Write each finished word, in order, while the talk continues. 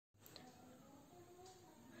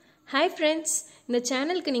Hi friends, இந்த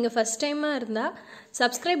சேனலுக்கு நீங்கள் ஃபஸ்ட் டைமாக இருந்தால்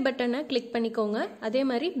சப்ஸ்கிரைப் பட்டனை கிளிக் பண்ணிக்கோங்க. அதே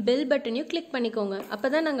மாதிரி பெல் பட்டனையும் கிளிக் பண்ணிக்கோங்க. அப்போ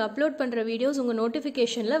தான் நாங்கள் அப்லோட் பண்ணுற வீடியோஸ் உங்கள்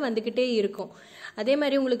நோட்டிஃபிகேஷனில் வந்துக்கிட்டே இருக்கும். அதே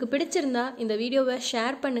மாதிரி உங்களுக்கு பிடிச்சிருந்தா இந்த வீடியோவை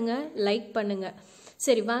ஷேர் பண்ணுங்கள், லைக் பண்ணுங்கள்.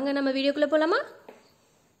 சரி வாங்க நம்ம வீடியோக்குள்ளே போகலாமா?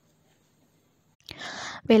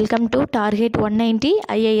 Welcome to target 190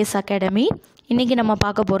 IAS academy. இன்றைக்கி நம்ம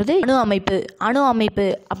பார்க்க போகிறது அணு அமைப்பு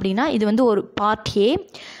அப்படின்னா இது வந்து ஒரு பார்ட் ஏ.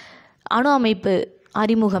 அணு அமைப்பு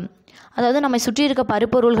அறிமுகம். அதாவது நம்ம சுற்றி இருக்க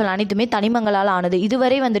பருப்பொருள்கள் அனைத்துமே தனிமங்களால் ஆனது.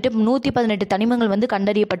 இதுவரை வந்துட்டு 118 தனிமங்கள் வந்து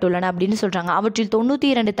கண்டறியப்பட்டுள்ளன அப்படின்னு சொல்கிறாங்க. அவற்றில்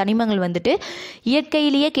 92 தனிமங்கள் வந்துட்டு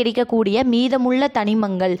இயற்கையிலேயே கிடைக்கக்கூடிய மீதமுள்ள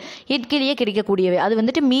தனிமங்கள், இயற்கையிலேயே கிடைக்கக்கூடியவை. அது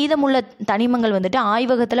வந்துட்டு மீதமுள்ள தனிமங்கள் வந்துட்டு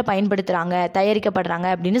ஆய்வகத்தில் பயன்படுத்துகிறாங்க, தயாரிக்கப்படுறாங்க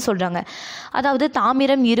அப்படின்னு சொல்கிறாங்க. அதாவது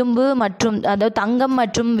தாமிரம், இரும்பு மற்றும் அதாவது தங்கம்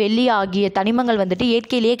மற்றும் வெள்ளி ஆகிய தனிமங்கள் வந்துட்டு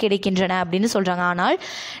இயற்கையிலேயே கிடைக்கின்றன அப்படின்னு சொல்கிறாங்க. ஆனால்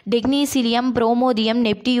டெக்னீசியம், புரோமோதியம்,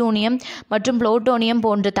 நெப்டியூனியம் மற்றும் புளூட்டோனியம்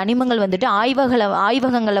போன்ற தனிமங்கள் வந்துட்டு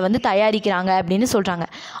ஆய்வகங்களில் வந்து தயாரிக்கிறாங்க அப்படின்னு சொல்கிறாங்க.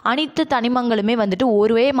 அனைத்து தனிமங்களுமே வந்துட்டு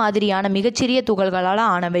ஒரே மாதிரியான மிகச்சிறிய துகள்களால்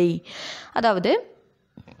ஆனவை. அதாவது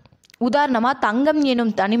உதாரணமாக தங்கம்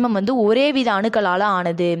எனும் தனிமம் வந்து ஒரே வித அணுக்களால்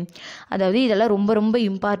ஆனது. அதாவது இதெல்லாம் ரொம்ப ரொம்ப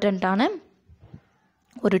இம்பார்ட்டண்ட்டான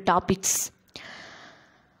ஒரு டாபிக்ஸ்.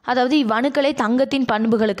 அதாவது இவ்வணுக்களை தங்கத்தின்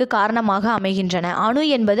பண்புகளுக்கு காரணமாக அமைகின்றன. அணு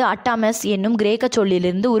என்பது அட்டாமஸ் என்னும் கிரேக்க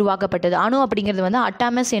சொல்லிலிருந்து உருவாக்கப்பட்டது. அணு அப்படிங்கிறது வந்து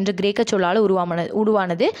அட்டாமஸ் என்ற கிரேக்க சொல்லால்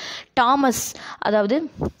உருவானது.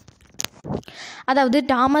 அதாவது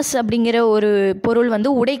டாமஸ் அப்படிங்கிற ஒரு பொருள்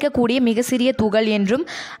வந்து உடைக்கக்கூடிய மிக சிறிய துகள் என்றும்,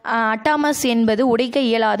 அட்டாமஸ் என்பது உடைக்க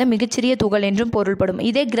இயலாத மிகச்சிறிய துகள் என்றும் பொருள்படும்.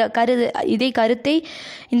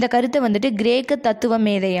 இந்த கருத்தை வந்துட்டு கிரேக்க தத்துவ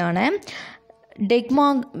மேதையான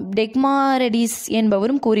டெக்மாரடிஸ்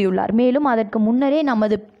என்பவரும் கூறியுள்ளார். மேலும் அதற்கு முன்னரே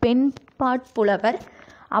நமது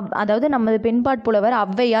பெண்பாட்புலவர்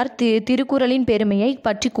ஔவையார் திருக்குறளின் பெருமையை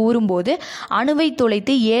பற்றி கூறும்போது அணுவை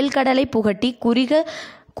துளைத்து ஏழ்கடலை புகட்டி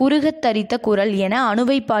குறுகத் தரித்த குறள் என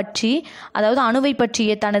அணுவை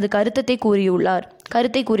பற்றிய தனது கருத்தை கூறியுள்ளார்.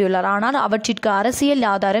 ஆனால் அவற்றிற்கு அரசியல்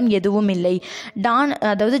ஆதாரம் எதுவும் இல்லை.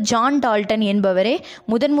 ஜான் டால்டன் என்பவரே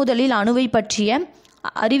முதலில் அணுவை பற்றிய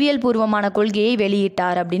அறிவியல் பூர்வமான கொள்கையை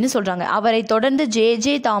வெளியிட்டார் அப்படின்னு சொல்கிறாங்க. அவரை தொடர்ந்து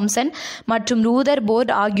ஜே தாம்சன் மற்றும் ரூதர்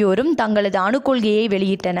போர்ட் ஆகியோரும் தங்களது அணு கொள்கையை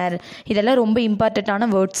வெளியிட்டனர். இதெல்லாம் ரொம்ப இம்பார்ட்டண்ட்டான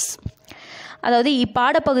வேர்ட்ஸ். அதாவது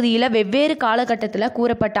இப்பாடப்பகுதியில் வெவ்வேறு காலகட்டத்தில்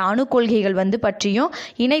கூறப்பட்ட அணு கொள்கைகள் வந்து பற்றியும்,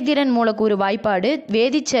 இணைதிறன் மூலக்கூறு வாய்ப்பாடு,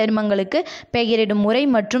 வேதிச் சேர்மங்களுக்கு பெயரிடும் முறை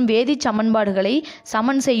மற்றும் வேதிச் சமன்பாடுகளை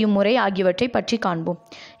சமன் செய்யும் முறை ஆகியவற்றை பற்றி காண்போம்.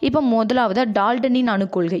 இப்போ முதலாவது டால்டனின் அணு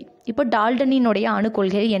கொள்கை. இப்போ டால்டனினுடைய அணு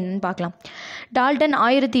கொள்கை என்னன்னு பார்க்கலாம். டால்டன்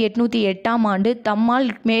 1808ஆம் ஆண்டு தம்மால்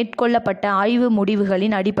மேற்கொள்ளப்பட்ட ஆய்வு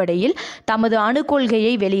முடிவுகளின் அடிப்படையில் தமது அணு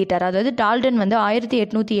கொள்கையை வெளியிட்டார். அதாவது டால்டன் வந்து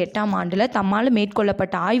 1808ஆம் ஆண்டில் தம்மால்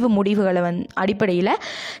மேற்கொள்ளப்பட்ட ஆய்வு முடிவுகளை அடிப்படையில்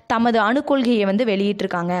தமது அணு கொள்கையை வந்து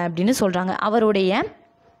வெளியிட்டிருக்காங்க அப்படின்னு சொல்கிறாங்க.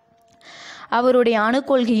 அவருடைய அணு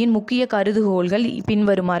கொள்கையின் முக்கிய கருதுகோள்கள்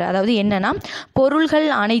பின்வருமாறு. அதாவது என்னன்னா, பொருள்கள்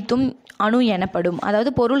அனைத்தும் அணு எனப்படும். அதாவது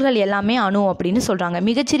பொருள்கள் எல்லாமே அணு அப்படின்னு சொல்கிறாங்க.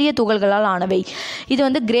 மிகச்சிறிய துகள்களால் ஆனவை. இது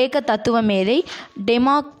வந்து கிரேக்க தத்துவ மேதை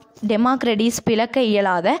டெமாக்ரடிஸ் பிளக்க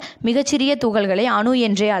இயலாத மிகச்சிறிய துகள்களை அணு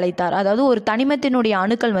என்றே அழைத்தார். அதாவது ஒரு தனிமத்தினுடைய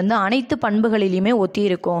அணுக்கள் வந்து அனைத்து பண்புகளிலுமே ஒத்தி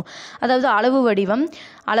இருக்கும். அதாவது அளவு,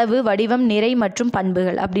 வடிவம், நிறை மற்றும்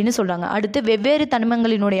பண்புகள் அப்படின்னு சொல்கிறாங்க. அடுத்து வெவ்வேறு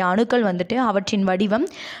தனிமங்களினுடைய அணுக்கள் வந்துட்டு அவற்றின் வடிவம்,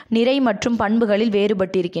 நிறை மற்றும் பண்புகளில்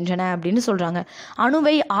வேறுபட்டிருக்கின்றன அப்படின்னு சொல்கிறாங்க.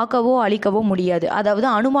 அணுவை ஆக்கவோ அழிக்கவோ முடியாது. அதாவது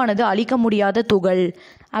அணுவானது அழிக்க முடியாத துகள்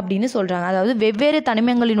அப்படின்னு சொல்கிறாங்க. அதாவது வெவ்வேறு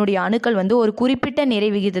தனிமங்களினுடைய அணுக்கள் வந்து ஒரு குறிப்பிட்ட நிறை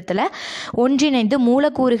விகிதத்தில் ஒன்றிணைந்து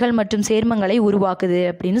மூலக்கூறுகள் மற்றும் சேர்மங்களை உருவாக்குது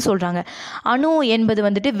அப்படின்னு சொல்கிறாங்க. அணு என்பது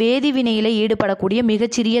வந்துட்டு வேதிவினையில் ஈடுபடக்கூடிய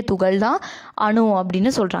மிகச்சிறிய துகள் தான் அணு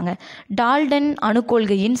அப்படின்னு சொல்கிறாங்க. டால்டன் அணு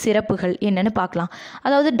கொள்கையின் சிறப்புகள் என்னன்னு பார்க்கலாம்.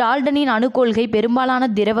 அதாவது டால்டனின் அணு கொள்கை பெரும்பாலான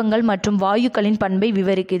திரவங்கள் மற்றும் வாயுக்களின் பண்பை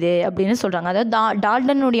விவரிக்குது அப்படின்னு சொல்கிறாங்க. அதாவது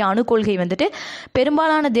டால்டனுடைய அணு கொள்கை வந்துட்டு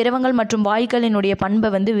பெரும்பாலான திரவங்கள் மற்றும் வாயுக்களினுடைய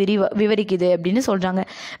பண்பை வந்து விவரிக்குது அப்படின்னு சொல்கிறாங்க.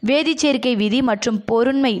 வேதிச்சேர்க்கை விதி மற்றும்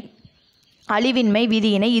பொருண்மை அழிவின்மை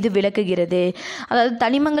விதியினை இது விளக்குகிறது. அதாவது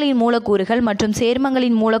தனிமங்களின் மூலக்கூறுகள் மற்றும்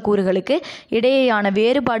சேர்மங்களின் மூலக்கூறுகளுக்கு இடையேயான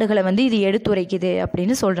வேறுபாடுகளை வந்து இது எடுத்துரைக்குது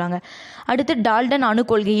அப்படின்னு சொல்கிறாங்க. அடுத்து டால்டன் அணு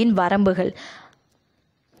கொள்கையின் வரம்புகள்.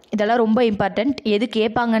 இதெல்லாம் ரொம்ப இம்பார்ட்டண்ட். எது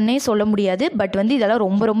கேட்பாங்கன்னே சொல்ல முடியாது, பட் வந்து இதெல்லாம்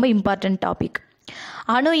ரொம்ப ரொம்ப இம்பார்ட்டண்ட் டாபிக்.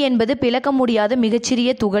 அணு என்பது பிளக்க முடியாத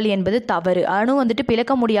மிகச்சிறிய துகள் என்பது தவறு. அணு வந்துட்டு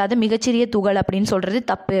பிளக்க முடியாத மிகச்சிறிய துகள் அப்படின்னு சொல்கிறது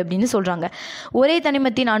தப்பு அப்படின்னு சொல்கிறாங்க. ஒரே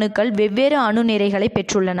தனிமத்தின் அணுக்கள் வெவ்வேறு அணு நிறைகளை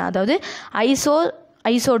பெற்றுள்ளன. அதாவது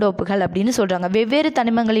ஐசோடோப்புகள் அப்படின்னு சொல்கிறாங்க. வெவ்வேறு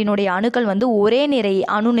தனிமங்களினுடைய அணுக்கள் வந்து ஒரே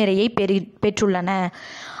அணு நிறையை பெற்றுள்ளன.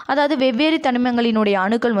 அதாவது வெவ்வேறு தனிமங்களினுடைய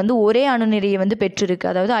அணுக்கள் வந்து ஒரே அணு நிறையை வந்து பெற்றிருக்கு.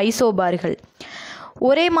 அதாவது ஐசோபார்கள்.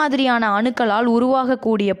 ஒரே மாதிரியான அணுக்களால்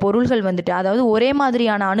உருவாகக்கூடிய பொருள்கள் வந்துட்டு, அதாவது ஒரே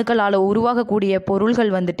மாதிரியான அணுக்களால் உருவாகக்கூடிய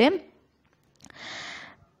பொருள்கள் வந்துட்டு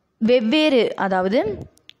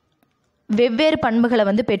வெவ்வேறு பண்புகளை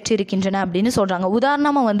வந்து பெற்றிருக்கின்றன அப்படின்னு சொல்கிறாங்க.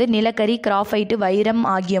 உதாரணமாக வந்து நிலக்கரி, கிராஃபைட்டு, வைரம்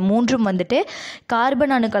ஆகிய மூன்றும் வந்துட்டு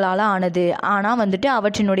கார்பன் அணுக்களால் ஆனது. ஆனால் வந்துட்டு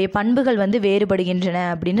அவற்றினுடைய பண்புகள் வந்து வேறுபடுகின்றன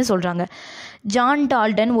அப்படின்னு சொல்கிறாங்க. ஜான்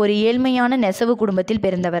டால்டன் ஒரு ஏழ்மையான நெசவு குடும்பத்தில்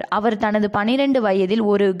பிறந்தவர். அவர் தனது 12 வயதில்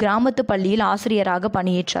ஒரு கிராமத்து பள்ளியில் ஆசிரியராக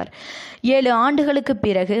பணியேற்றார். 7 ஆண்டுகளுக்கு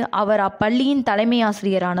பிறகு அவர் அப்பள்ளியின் தலைமை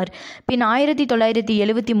ஆசிரியரானார். பின்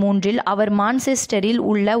 1973 அவர் மான்செஸ்டரில்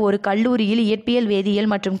உள்ள ஒரு கல்லூரியில் இயற்பியல்,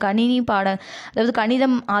 வேதியியல் மற்றும்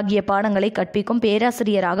கணிதம் ஆகிய பாடங்களை கற்பிக்கும்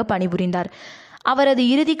பேராசிரியராக பணிபுரிந்தார். அவரது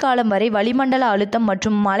இறுதி காலம் வரை வளிமண்டல அழுத்தம்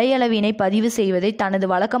மற்றும் மழையளவினை பதிவு செய்வதை தனது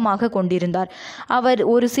வழக்கமாக கொண்டிருந்தார். அவர்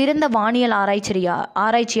ஒரு சிறந்த வானியல்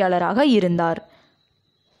ஆராய்ச்சியாளராக இருந்தார்.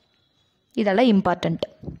 இதெல்லாம் இம்பார்ட்டண்ட்.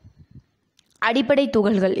 அடிப்படை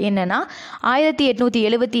துகள்கள் என்னன்னா,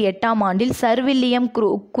 1878ஆம் ஆண்டில் சர் வில்லியம்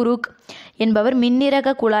குரூக் என்பவர் மின்னிறக்க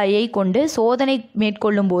குழாயை கொண்டு சோதனை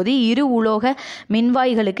மேற்கொள்ளும் போது 2 உலோக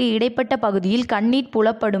மின்வாய்களுக்கு இடைப்பட்ட பகுதியில்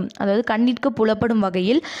கண்ணிற்கு புலப்படும்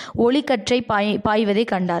வகையில் ஒளிக்கற்றை பாய்வதை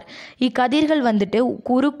கண்டார். இக்கதிர்கள் வந்துட்டு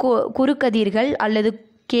குறுக்கதிர்கள் அல்லது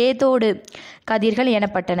கேத்தோடு கதிர்கள்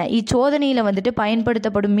எனப்பட்டன. இச்சோதனையில் வந்துட்டு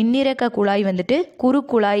பயன்படுத்தப்படும் மின்னிறக்க குழாய் வந்துட்டு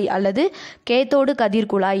குறுக்குழாய் அல்லது கேத்தோடு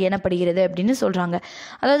கதிர்குழாய் எனப்படுகிறது அப்படின்னு சொல்கிறாங்க.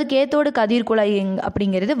 அதாவது கேத்தோடு கதிர்குழாய்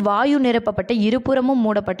அப்படிங்கிறது வாயு நிரப்பப்பட்ட இருபுறமும்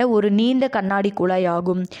மூடப்பட்ட ஒரு நீண்ட கண்ணாடி குழாய்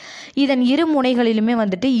ஆகும். இதன் இரு முனைகளிலுமே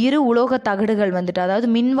வந்துட்டு 2 உலோக தகடுகள் வந்துட்டு, அதாவது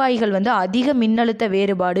மின்வாய்கள் வந்து அதிக மின்னழுத்த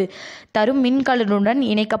வேறுபாடு தரும் மின்கலனுடன்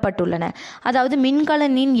இணைக்கப்பட்டுள்ளன. அதாவது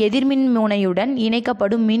மின்கலனின் எதிர்மின் முனையுடன்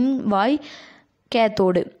இணைக்கப்படும் மின்வாய்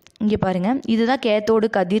கேத்தோடு. இங்கே பாருங்க, இதுதான் கேத்தோடு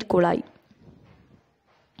கதிர் குழாய்.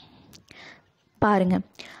 பாருங்க,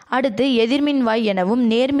 அடுத்து எதிர்மின்வாய் எனவும்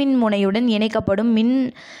நேர்மின் முனையுடன் இணைக்கப்படும்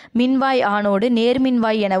மின்வாய் ஆனோடு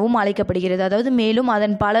நேர்மின்வாய் எனவும் அழைக்கப்படுகிறது. அதாவது மேலும்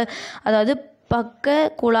அதன் பக்க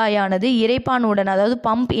குழாயானது இறைப்பானுடன், அதாவது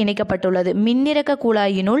பம்ப் இணைக்கப்பட்டுள்ளது. மின்னிறக்க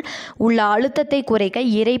குழாயினுள் உள்ள அழுத்தத்தை குறைக்க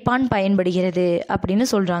இறைப்பான் பயன்படுகிறது அப்படின்னு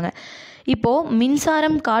சொல்கிறாங்க. இப்போது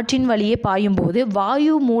மின்சாரம் காற்றின் வழியே பாயும்போது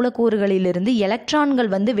வாயு மூலக்கூறுகளிலிருந்து எலக்ட்ரான்கள்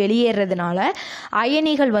வந்து வெளியேறதுனால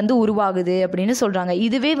அயனிகள் வந்து உருவாகுது அப்படின்னு சொல்கிறாங்க.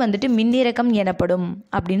 இதுவே வந்துட்டு மின்னிறக்கம் எனப்படும்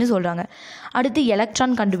அப்படின்னு சொல்கிறாங்க. அடுத்து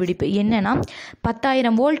எலக்ட்ரான் கண்டுபிடிப்பு என்னன்னா,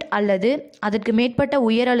 10,000 வோல்ட் அல்லது அதற்கு மேற்பட்ட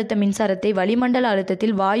உயர் அழுத்த மின்சாரத்தை வளிமண்டல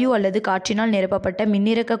அழுத்தத்தில் வாயு அல்லது காற்றினால் நிரப்பப்பட்ட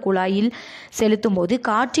மின்னிறக்க குழாயில் செலுத்தும் போது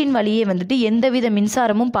காற்றின் வழியே வந்துட்டு எந்தவித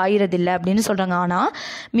மின்சாரமும் பாயிறதில்லை அப்படின்னு சொல்கிறாங்க. ஆனால்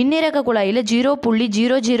மின்னிறக்க குழாயில்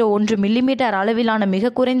 0.001 மில்லிமீட்டர் அளவிலான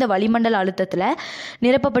மிக குறைந்த வளிமண்டல அழுத்தத்தில்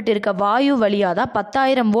நிரப்பப்பட்டிருக்க வாயு வழியாக தான்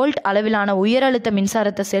 10,000 வோல்ட் அளவிலான உயர் அழுத்த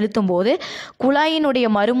மின்சாரத்தை செலுத்தும் போது குழாயினுடைய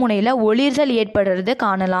மறுமுனையில் ஒளிர்தல் ஏற்படுறதை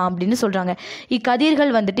காணலாம் அப்படின்னு சொல்கிறாங்க.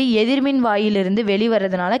 இக்கதிர்கள் வந்துட்டு எதிர்மின் வாயிலிருந்து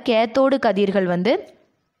வெளிவரதுனால கேத்தோடு கதிர்கள் வந்து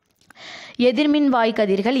எதிர்மின் வாய்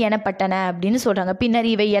கதிர்கள் எனப்பட்டன அப்படின்னு சொல்கிறாங்க. பின்னர்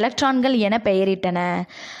இவை எலக்ட்ரான்கள் என பெயரிட்டன.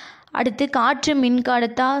 அடுத்து காற்று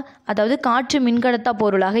மின்கடத்தா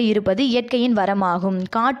பொருளாக இருப்பது இயற்கையின் வரமாகும்.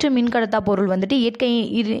 காற்று மின்கடத்தா பொருள் வந்துட்டு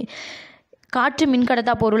காற்று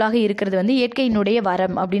மின்கடத்தா பொருளாக இருக்கிறது வந்து இயற்கையினுடைய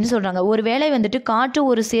வரம் அப்படின்னு சொல்கிறாங்க. ஒருவேளை வந்துட்டு காற்று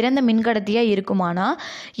ஒரு சிறந்த மின்கடத்தியாக இருக்குமானா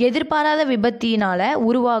எதிர்பாராத விபத்தினால்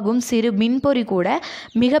உருவாகும் சிறு மின்பொறி கூட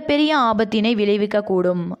மிகப்பெரிய ஆபத்தினை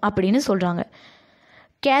விளைவிக்கக்கூடும் அப்படின்னு சொல்கிறாங்க.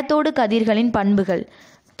 கேத்தோடு கதிர்களின் பண்புகள்.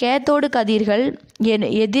 கேத்தோடு கதிர்கள்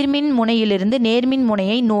எதிர்மின் முனையிலிருந்து நேர்மின்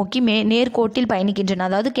முனையை நோக்கி நேர்கோட்டில் பயணிக்கின்றன.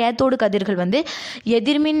 அதாவது கேத்தோடு கதிர்கள் வந்து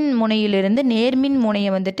எதிர்மின் முனையிலிருந்து நேர்மின்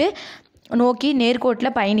முனையை வந்துட்டு நோக்கி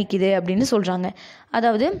நேர்கோட்டில் பயணிக்குது அப்படின்னு சொல்கிறாங்க.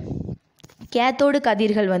 அதாவது கேத்தோடு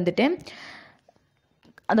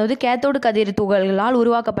கதிர் துகள்களால்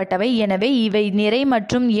உருவாக்கப்பட்டவை. எனவே இவை நிறை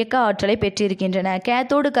மற்றும் இயக்க ஆற்றலை பெற்றிருக்கின்றன.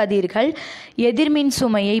 கேத்தோடு கதிர்கள் எதிர்மின்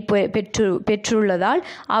சுமையை பெற்றுள்ளதால்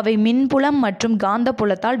அவை மின்புலம் மற்றும்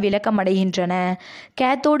காந்தப்புலத்தால் விளக்கமடைகின்றன.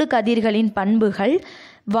 கேத்தோடு கதிர்களின் பண்புகள்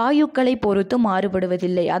வாயுக்களை பொறுத்து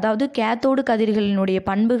மாறுபடுவதில்லை. அதாவது கேத்தோடு கதிர்களினுடைய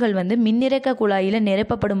பண்புகள் வந்து மின்னிறக்க குழாயில்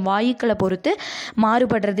நிரப்பப்படும் வாயுக்களை பொறுத்து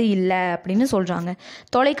மாறுபடுறது இல்லை அப்படின்னு சொல்கிறாங்க.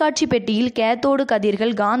 தொலைக்காட்சி பெட்டியில் கேத்தோடு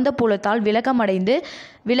கதிர்கள் காந்த புலத்தால்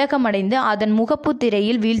விளக்கமடைந்து அதன் முகப்பு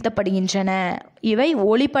திரையில் வீழ்த்தப்படுகின்றன. இவை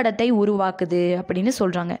ஒளிப்படத்தை உருவாக்குது அப்படின்னு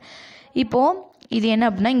சொல்கிறாங்க. இப்போது இது என்ன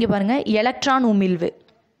அப்படின்னா, இங்கே பாருங்கள், எலக்ட்ரான் உமிழ்வு.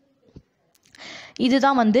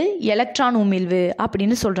 இதுதான் வந்து எலக்ட்ரான் உமிழ்வு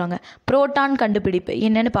அப்படின்னு சொல்கிறாங்க. புரோட்டான் கண்டுபிடிப்பு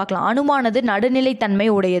என்னன்னு பார்க்கலாம். அணுவானது நடுநிலைத்தன்மை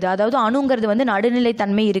உடையது. அதாவது அணுங்கிறது வந்து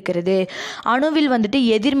நடுநிலைத்தன்மை இருக்கிறது. அணுவில் வந்துட்டு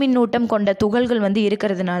எதிர்மின்னூட்டம் கொண்ட துகள்கள் வந்து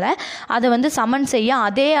இருக்கிறதுனால அதை வந்து சமன் செய்ய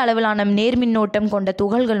அதே அளவிலான நேர்மின்னோட்டம் கொண்ட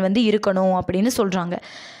துகள்கள் வந்து இருக்கணும் அப்படின்னு சொல்கிறாங்க.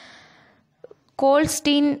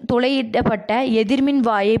 கோல்ஸ்டீன் துளையிடப்பட்ட எதிர்மின்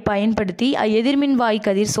வாயை பயன்படுத்தி எதிர்மின் வாய்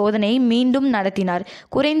கதிர் சோதனையை மீண்டும் நடத்தினார்.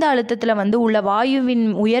 குறைந்த அழுத்தத்தில் உள்ள வாயுவின்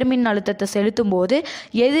உயர்மின் அழுத்தத்தை செலுத்தும் போது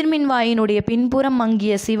எதிர்மின் வாயினுடைய பின்புறம்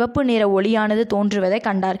மங்கிய சிவப்பு நிற ஒளியானது தோன்றுவதை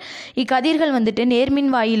கண்டார். இக்கதிர்கள்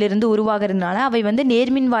நேர்மின் வாயிலிருந்து உருவாகிறதுனால அவை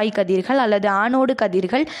நேர்மின் வாய் கதிர்கள் அல்லது ஆனோடு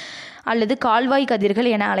கதிர்கள் அல்லது கால்வாய் கதிர்கள்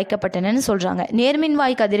என அழைக்கப்பட்டனன்னு சொல்கிறாங்க.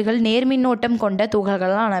 நேர்மின்வாய் கதிர்கள் நேர்மின்னோட்டம் கொண்ட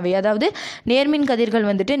துகள்களானவை. அதாவது நேர்மின் கதிர்கள்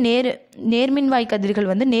நேர்மின்வாய் கதிர்கள்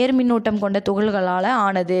நேர்மின்னோட்டம் கொண்ட துகள்களால்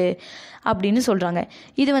ஆனது அப்படின்னு சொல்கிறாங்க.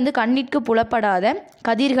 இது கண்ணிற்கு புலப்படாத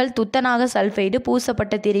கதிர்கள் துத்தநாக சல்ஃபைடு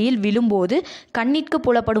பூசப்பட்ட திரையில் விழும்போது கண்ணிற்கு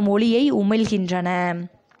புலப்படும் ஒளியை உமிழ்கின்றன.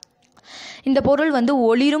 இந்த பொருள்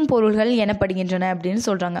ஒளிரும் பொருள்கள் எனப்படுகின்றன அப்படின்னு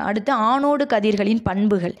சொல்கிறாங்க. அடுத்து ஆனோடு கதிர்களின்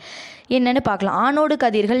பண்புகள் என்னன்னு பார்க்கலாம். ஆனோடு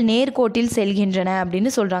கதிர்கள் நேர்கோட்டில் செல்கின்றன அப்படின்னு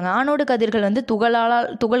சொல்கிறாங்க. ஆனோடு கதிர்கள்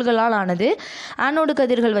துகள்களால் ஆனது. ஆனோடு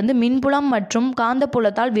கதிர்கள் மின்புலம் மற்றும்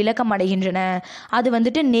காந்தப்புலத்தால் விளக்கம் அடைகின்றன. அது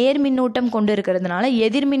நேர் மின்னூட்டம் கொண்டு இருக்கிறதுனால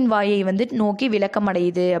எதிர்மின் வாயை நோக்கி விளக்கம்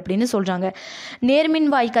அடையுது அப்படின்னு சொல்கிறாங்க. நேர்மின்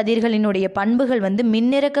வாய் கதிர்களினுடைய பண்புகள்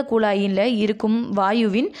மின்னிறக்க குழாயில் இருக்கும்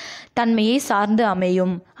வாயுவின் தன்மையை சார்ந்து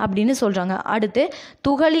அமையும் அப்படின்னு சொல்கிறாங்க. அடுத்து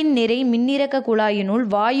துகளின் நிறை மின்னிறக்க குழாயினுள்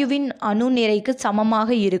வாயுவின் அணு நிறைக்கு சமமாக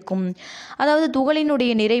இருக்கும். அதாவது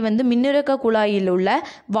துகளினுடைய நிறை மின்னிறக்க குழாயில் உள்ள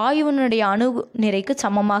வாயுவினுடைய அணு நிறைக்கு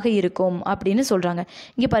சமமாக இருக்கும் அப்படின்னு சொல்கிறாங்க.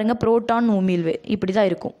 இங்கே பாருங்கள், புரோட்டான் உமிழ்வு இப்படி தான்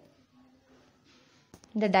இருக்கும்.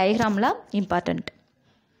 இந்த டயக்ராம்லாம் இம்பார்ட்டண்ட்.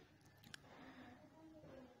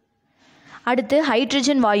 அடுத்து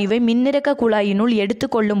ஹைட்ரஜன் வாயுவை மின்னிறக்க குழாயினுள்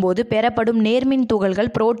எடுத்துக்கொள்ளும் போது பெறப்படும் நேர்மின் துகள்கள்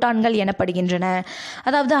புரோட்டான்கள் எனப்படுகின்றன.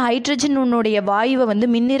 அதாவது ஹைட்ரஜனுடைய வாயுவை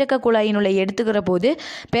மின்னிறக்க குழாயினுள்ள எடுத்துக்கிற போது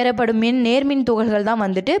பெறப்படும் நேர்மின் துகள்கள்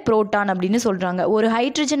தான் புரோட்டான் அப்படின்னு சொல்கிறாங்க. ஒரு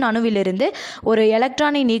ஹைட்ரஜன் அணுவிலிருந்து ஒரு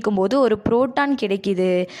எலக்ட்ரானை நீக்கும் போது ஒரு புரோட்டான்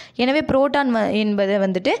கிடைக்குது. எனவே புரோட்டான்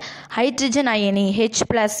என்பதை ஹைட்ரஜன் அயனி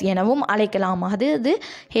H+ எனவும் அழைக்கலாம். அது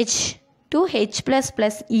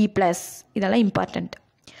H2H++E+. இதெல்லாம் இம்பார்ட்டண்ட்.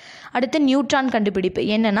 அடுத்து நியூட்ரான் கண்டுபிடிப்பு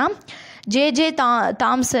என்னன்னா, ஜே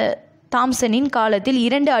தாம்சனின் காலத்தில்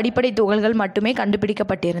 2 அடிப்படை துகள்கள் மட்டுமே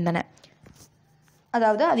கண்டுபிடிக்கப்பட்டிருந்தன.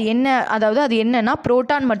 அதாவது அது என்னன்னா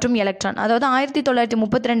புரோட்டான் மற்றும் எலக்ட்ரான். அதாவது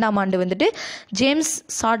 1932ஆம் ஆண்டு ஜேம்ஸ்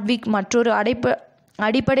சாட்விக் மற்றொரு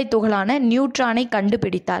அடிப்படை துகளான நியூட்ரானை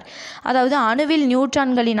கண்டுபிடித்தார். அதாவது அணுவில்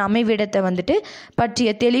நியூட்ரான்களின் அமைவிடத்தை பற்றிய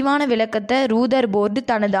தெளிவான விளக்கத்தை ரூதர்போர்டு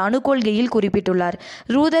தனது அணுக்கொள்கையில் குறிப்பிட்டுள்ளார்.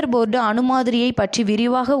 ரூதர்போர்டு அணுமாதிரியை பற்றி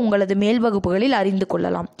விரிவாக உங்களது மேல் வகுப்புகளில் அறிந்து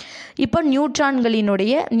கொள்ளலாம். இப்போ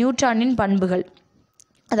நியூட்ரானின் பண்புகள்.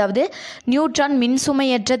 அதாவது நியூட்ரான்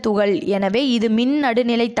மின்சுமையற்ற துகள், எனவே இது மின்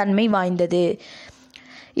நடுநிலைத்தன்மை வாய்ந்தது.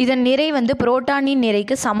 இதன் நிறை புரோட்டானின்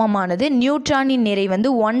நிறைக்கு சமமானது. நியூட்ரானின் நிறை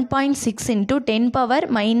 1.6 ×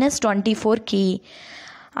 10⁻⁻24 கி.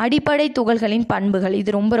 அடிப்படை துகள்களின் பண்புகள்.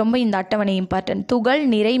 இது ரொம்ப இந்த அட்டவணை இம்பார்ட்டன்ட். துகள்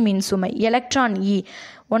நிறை மின்சுமை. Electron E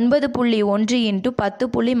 9.1 ×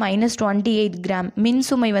 10⁻⁻28 gram.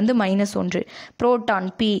 மின்சுமை -1. Proton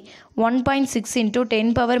P 1.6 ×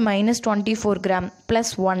 10⁻⁻24 gram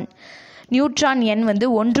 +1. Neutron N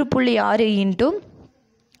 1.6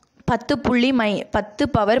 ×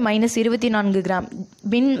 10⁻⁻24 gram.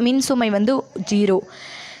 மின்சுமை 0.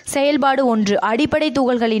 செயல்பாடு 1. அடிப்படை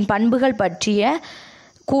துகள்களின் பண்புகள் பற்றிய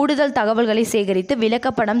கூடுதல் தகவல்களை சேகரித்து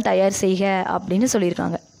விளக்கப்படம் தயார் செய்க அப்படின்னு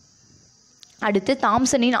சொல்லியிருக்காங்க. அடுத்து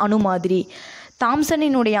தாம்சனின் அணுமாதிரி.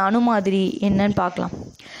 தாம்சனினுடைய அணுமாதிரி என்னன்னு பார்க்கலாம்.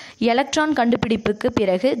 எலக்ட்ரான் கண்டுபிடிப்புக்கு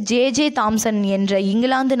பிறகு ஜே தாம்சன் என்ற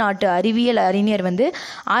இங்கிலாந்து நாட்டு அறிவியல் அறிஞர்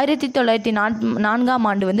 1904ஆம்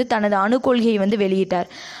ஆண்டு தனது அணுக்கொள்கையை வெளியிட்டார்.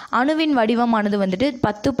 அணுவின் வடிவமானது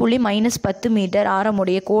 10.-10 மீட்டர்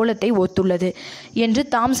ஆரமுடைய கோளத்தை ஒத்துள்ளது என்று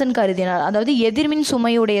தாம்சன் கருதினார். அதாவது எதிர்மின்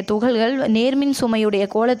சுமையுடைய துகள்கள் நேர்மின் சுமையுடைய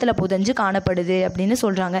கோளத்தில் புதஞ்சு காணப்படுது அப்படின்னு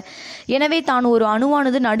சொல்கிறாங்க. எனவே தான் ஒரு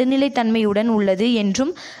அணுவானது நடுநிலைத்தன்மையுடன் உள்ளது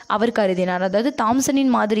என்றும் அவர் கருதினார். அதாவது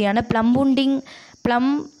தாம்சனின் மாதிரியான ப்ளம்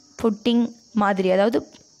புட்டிங் மாதிரி, அதாவது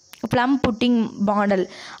ப்ளம் புட்டிங் மாடல்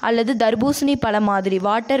அல்லது தர்பூசணி பழ மாதிரி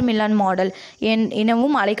வாட்டர் மிலன் மாடல்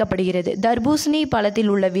எனவும் அழைக்கப்படுகிறது. தர்பூசணி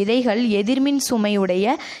பழத்தில் உள்ள விதைகள் எதிர்மின் சுமையுடைய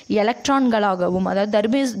எலக்ட்ரான்களாகவும், அதாவது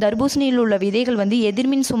தர்பூசணியில் உள்ள விதைகள்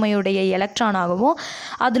எதிர்மின் சுமையுடைய எலக்ட்ரானாகவும்,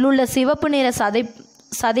 அதில் உள்ள சிவப்பு நிற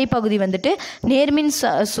சதைப்பகுதி நேர்மின்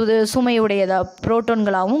சுமையுடையதா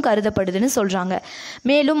புரோட்டான்களாகவும் கருதப்படுதுன்னு சொல்கிறாங்க.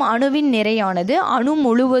 மேலும் அணுவின் நிறையானது அணு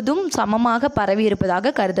முழுவதும் சமமாக பரவி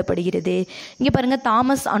இருப்பதாக கருதப்படுகிறது. இங்கே பாருங்கள்,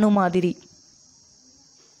 தாமஸ் அணுமாதிரி.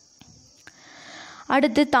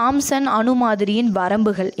 அடுத்து தாம்சன் அணு மாதிரியின்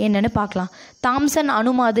வரம்புகள் என்னன்னு பார்க்கலாம். தாம்சன்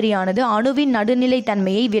அணு மாதிரியானது அணுவின்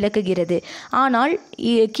நடுநிலைத்தன்மையை விளக்குகிறது. ஆனால்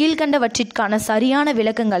கீழ்கண்டவற்றிற்கான சரியான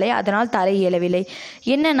விளக்கங்களை அதனால் தர இயலவில்லை.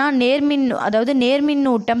 என்னன்னா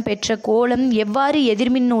நேர்மின்னூட்டம் பெற்ற கோளம் எவ்வாறு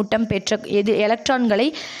எதிர்மின்னூட்டம் பெற்ற எலக்ட்ரான்களை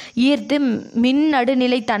ஈர்த்து மின்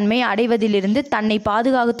நடுநிலைத்தன்மை அடைவதிலிருந்து தன்னை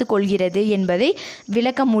பாதுகாத்துக் கொள்கிறது என்பதை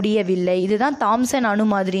விளக்க முடியவில்லை. இதுதான் தாம்சன் அணு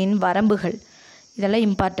மாதிரியின் வரம்புகள். இதெல்லாம்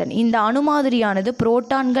இம்பார்ட்டன்ட். இந்த அணு மாதிரியானது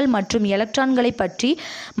புரோட்டான்கள் மற்றும் எலக்ட்ரான்களை பற்றி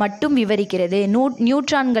மட்டும் விவரிக்கிறது,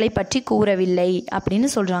 நியூட்ரான்களை பற்றி கூறவில்லை அப்படின்னு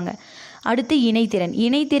சொல்கிறாங்க. அடுத்து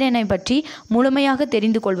இணைத்திறனை பற்றி முழுமையாக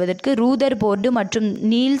தெரிந்து கொள்வதற்கு ரூதர்போர்டு மற்றும்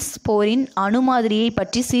நீல்ஸ் போரின் அணு மாதிரியை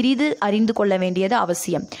பற்றி சிறிது அறிந்து கொள்ள வேண்டியது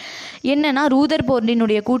அவசியம். என்னன்னா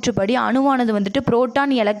ரூதர்போர்டினுடைய கூற்றுப்படி அணுவானது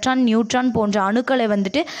புரோட்டான், எலக்ட்ரான், நியூட்ரான் போன்ற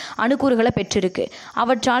அணுக்கூறுகளை பெற்றிருக்கு.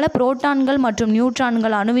 அவற்றால் புரோட்டான்கள் மற்றும்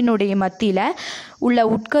நியூட்ரான்கள் அணுவினுடைய மத்தியில் உள்ள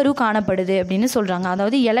உட்கரு காணப்படுது அப்படின்னு சொல்கிறாங்க.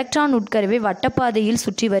 அதாவது எலக்ட்ரான் உட்கருவை வட்டப்பாதையில்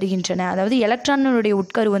சுற்றி வருகின்றன. அதாவது எலக்ட்ரானுடைய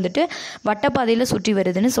உட்கரு வட்டப்பாதையில் சுற்றி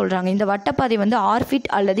வருதுன்னு சொல்கிறாங்க. இந்த வட்டப்பாதை ஆர்பிட்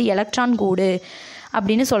அல்லது எலக்ட்ரான் கூடு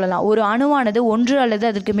அப்படின்னு சொல்லலாம். ஒரு அணுவானது ஒன்று அல்லது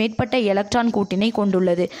அதற்கு மேற்பட்ட எலக்ட்ரான் கூட்டினை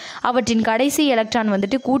கொண்டுள்ளது. அவற்றின் கடைசி எலக்ட்ரான்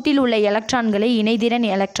கூட்டில் உள்ள எலக்ட்ரான்களை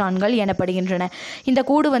இணைதிறன் எலக்ட்ரான்கள் எனப்படுகின்றன. இந்த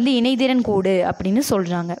கூடு இணைதிறன் கூடு அப்படின்னு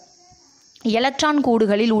சொல்கிறாங்க. எலக்ட்ரான்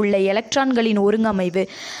கூடுகளில் உள்ள எலக்ட்ரான்களின் ஒருங்கமைவு,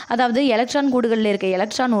 அதாவது எலக்ட்ரான் கூடுகளில் இருக்க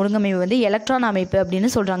எலக்ட்ரான் ஒருங்கமைவு எலக்ட்ரான் அமைப்பு அப்படின்னு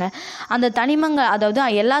சொல்கிறாங்க. அந்த தனிமங்கள், அதாவது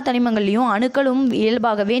எல்லா தனிமங்கள்லையும் அணுக்களும்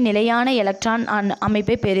இயல்பாகவே நிலையான எலக்ட்ரான்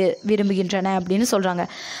அமைப்பை விரும்புகின்றன அப்படின்னு சொல்கிறாங்க.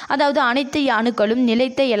 அதாவது அனைத்து அணுக்களும்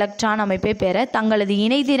நிலைத்த எலக்ட்ரான் அமைப்பை பெற தங்களது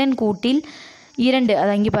இணைதிறன் கூட்டில் 2,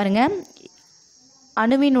 அதை இங்கே பாருங்கள்,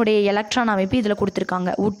 அணுவினுடைய எலக்ட்ரான் அமைப்பு இதில்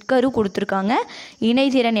கொடுத்துருக்காங்க. உட்கரு கொடுத்துருக்காங்க,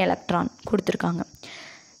 இணைதிறன் எலக்ட்ரான் கொடுத்துருக்காங்க.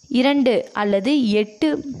 2 அல்லது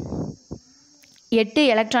 8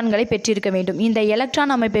 எலக்ட்ரான்களை பெற்றிருக்க வேண்டும். இந்த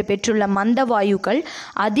எலக்ட்ரான் அமைப்பை பெற்றுள்ள மந்த வாயுக்கள்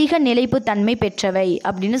அதிக நிலைப்புத்தன்மை பெற்றவை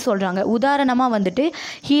அப்படின்னு சொல்கிறாங்க. உதாரணமாக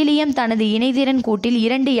ஹீலியம் தனது இணைதிறன் கூட்டில்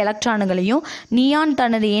 2 எலக்ட்ரான்களையும், நியான்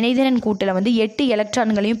தனது இணைதிறன் கூட்டில் 8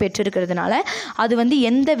 எலக்ட்ரான்களையும் பெற்றிருக்கிறதுனால அது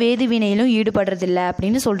எந்த வேதிவினையிலும் ஈடுபடுறதில்லை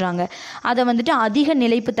அப்படின்னு சொல்கிறாங்க. அதை அதிக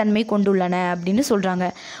நிலைப்புத்தன்மை கொண்டுள்ளன அப்படின்னு சொல்கிறாங்க.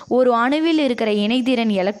 ஒரு அணுவில் இருக்கிற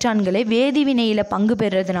இணைதிறன் எலக்ட்ரான்களை வேதிவினையில் பங்கு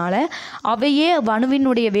பெறுறதுனால அவையே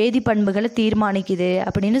அணுவினுடைய வேதி பண்புகளை தீர்மானிக்குது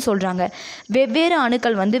அப்படின்னு சொல்றாங்க. வெவ்வேறு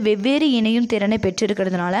அணுக்கள் வெவ்வேறு இணையும் திறனை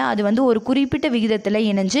பெற்றிருக்கிறதுனால அது ஒரு குறிப்பிட்ட விகிதத்தில்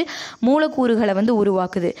இணைஞ்சு மூலக்கூறுகளை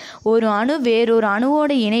உருவாக்குது. ஒரு அணு வேறொரு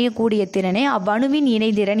அணுவோடு இணையக்கூடிய திறனே அவ்வணுவின்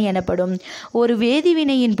இணைதிறன் எனப்படும். ஒரு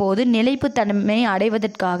வேதிவினையின் போது நிலைப்புத்தன்மை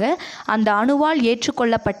அடைவதற்காக அந்த அணுவால்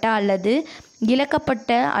ஏற்றுக்கொள்ளப்பட்ட அல்லது இழக்கப்பட்ட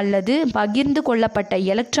அல்லது பகிர்ந்து கொள்ளப்பட்ட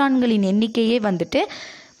எலக்ட்ரான்களின் எண்ணிக்கையே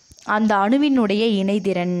அந்த அணுவினுடைய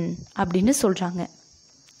இணைதிறன் அப்படின்னு சொல்றாங்க.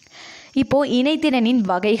 இப்போது இணைத்திறனின்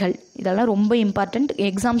வகைகள், இதெல்லாம் ரொம்ப இம்பார்ட்டண்ட்.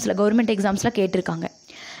 கவர்மெண்ட் எக்ஸாம்ஸில் கேட்டிருக்காங்க.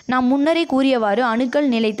 நாம் முன்னரே கூறியவாறு அணுக்கள்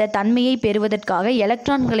நிலைத்த தன்மையை பெறுவதற்காக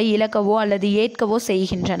எலக்ட்ரான்களை இழக்கவோ அல்லது ஏற்கவோ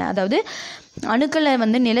செய்கின்றன. அதாவது அணுக்களை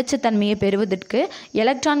நிலைச்ச தன்மையை பெறுவதற்கு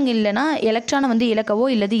எலக்ட்ரான் இல்லைன்னா எலக்ட்ரானை இழக்கவோ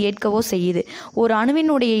இல்லது ஏற்கவோ செய்யுது. ஒரு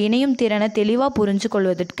அணுவினுடைய இணையும் திறனை தெளிவாக புரிஞ்சு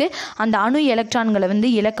கொள்வதற்கு அந்த அணு எலக்ட்ரான்களை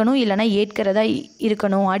இழக்கணும், இல்லைனா ஏற்கிறதா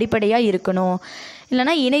இருக்கணும், அடிப்படையாக இருக்கணும்,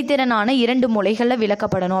 இல்லைனா இணைத்திறனான 2 முறைகளில்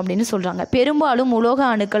விளக்கப்படணும் அப்படின்னு சொல்கிறாங்க. பெரும்பாலும் உலோக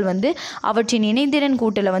அணுக்கள் அவற்றின் இணைத்திறன்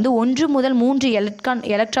கூட்டில் 1 முதல் 3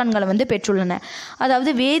 எலக்ட்ரான்களை பெற்றுள்ளன.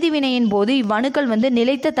 அதாவது வேதிவினையின் போது இவ்வணுக்கள்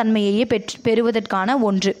நிலைத்த தன்மையையே பெறுவதற்கான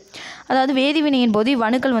ஒன்று. அதாவது வேதிவினையின் போது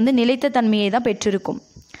இவ்வணுக்கள் நிலைத்த தன்மையை தான் பெற்றிருக்கும்.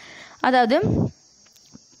 அதாவது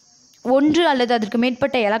 1 அல்லது அதற்கு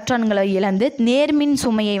மேற்பட்ட எலக்ட்ரான்களை இழந்து நேர்மின்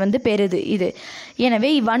சுமையை பெறுது இது. எனவே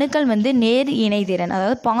இவ்வணுக்கள் நேர் இணைதிறன்,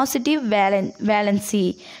 அதாவது பாசிட்டிவ் வேலன்சி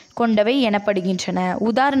கொண்டவை எனப்படுகின்றன.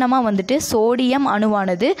 உதாரணமாக சோடியம்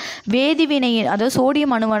அணுவானது வேதிவினையின்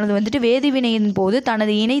போது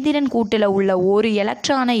தனது இணைதிறன் கூட்டில் உள்ள ஒரு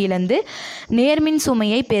எலக்ட்ரானை இழந்து நேர்மின்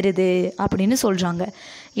சுமையை பெறுது அப்படின்னு சொல்கிறாங்க.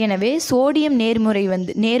 எனவே சோடியம் நேர்மறை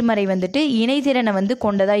இணைதிறனை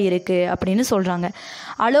கொண்டதாக இருக்குது அப்படின்னு சொல்கிறாங்க.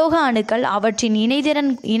 அலோக அணுக்கள் அவற்றின்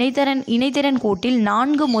இணைதிறன் கூட்டில்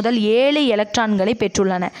 4 முதல் 7 எலக்ட்ரான்களை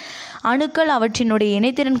பெற்றுள்ளன. அணுக்கள் அவற்றினுடைய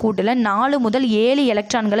இணைத்திறன் கூட்டில் 4 முதல் 7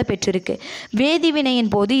 எலக்ட்ரான்களை பெற்றிருக்கு.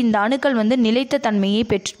 வேதிவினையின் போது இந்த அணுக்கள் நிலைத்த தன்மையை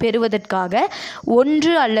பெறுவதற்காக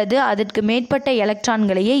 1 அல்லது அதற்கு மேற்பட்ட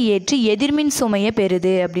எலக்ட்ரான்களையே ஏற்றி எதிர்மின் சுமையை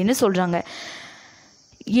பெறுது அப்படின்னு சொல்கிறாங்க.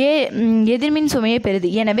 எதிர்மின் சுமையை பெறுது.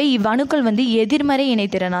 எனவே இவ்வணுக்கள் எதிர்மறை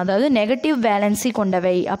இணைத்திறன், அதாவது நெகட்டிவ் வேலன்சி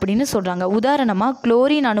கொண்டவை அப்படின்னு சொல்கிறாங்க. உதாரணமாக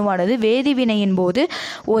குளோரின் அணுவானது வேதிவினையின் போது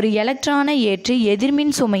ஒரு எலக்ட்ரானை ஏற்றி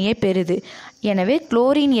எதிர்மின் சுமையை பெறுது. எனவே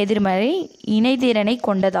குளோரின் எதிர்மறை இணைதிறனை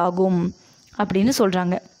கொண்டதாகும் அப்படின்னு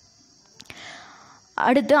சொல்கிறாங்க.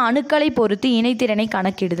 அடுத்து அணுக்களை பொறுத்து இணைத்திறனை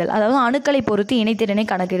கணக்கிடுதல். அதாவது அணுக்களை பொறுத்து இணைத்திறனை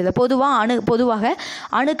கணக்கிடுதல். பொதுவாக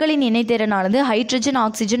அணுக்களின் இணைத்திறனானது ஹைட்ரஜன்,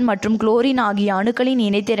 ஆக்சிஜன் மற்றும் குளோரின் ஆகிய அணுக்களின்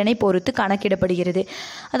இணைத்திறனை பொறுத்து கணக்கிடப்படுகிறது.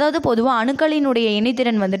 அதாவது பொதுவாக அணுக்களினுடைய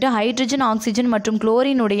இணைத்திறன் வந்துட்டு ஹைட்ரஜன், ஆக்சிஜன் மற்றும்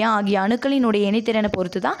குளோரினுடைய ஆகிய அணுக்களினுடைய இணைத்திறனை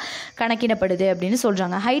பொறுத்து தான் கணக்கிடப்படுது அப்படின்னு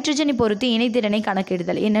சொல்கிறாங்க. ஹைட்ரஜனை பொறுத்து இணைத்திறனை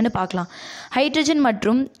கணக்கிடுதல் என்னன்னு பார்க்கலாம்.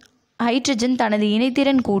 ஹைட்ரஜன் தனது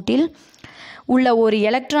இணைத்திறன் கூட்டில் உள்ள ஒரு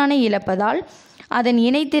எலக்ட்ரானை இழப்பதால் அதன்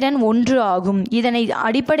இணைத்திறன் 1 ஆகும். இதனை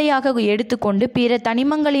அடிப்படையாக எடுத்துக்கொண்டு பிற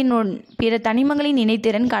தனிமங்களின்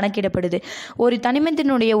இணைத்திறன் கணக்கிடப்படுது. ஒரு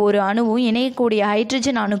தனிமத்தினுடைய ஒரு அணுவும் இணையக்கூடிய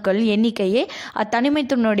ஹைட்ரஜன் அணுக்கள் எண்ணிக்கையே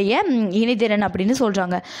அத்தனிமத்தினுடைய இணைத்திறன் அப்படின்னு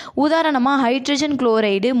சொல்கிறாங்க. உதாரணமாக ஹைட்ரஜன்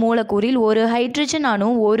குளோரைடு மூலக்கூறில் ஒரு ஹைட்ரஜன் அணு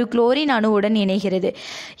ஒரு குளோரின் அணுவுடன் இணைகிறது.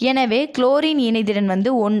 எனவே குளோரின் இணைத்திறன்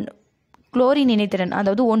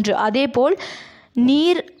அதாவது 1. அதேபோல்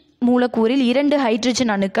நீர் மூலக்கூறில் 2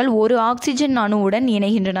 ஹைட்ரஜன் அணுக்கள் ஒரு ஆக்சிஜன் அணுவுடன்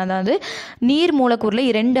இணைகின்றன. அதாவது நீர் மூலக்கூறில்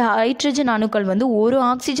 2 ஹைட்ரஜன் அணுக்கள் ஒரு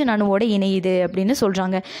ஆக்சிஜன் அணுவோட இணையுது அப்படின்னு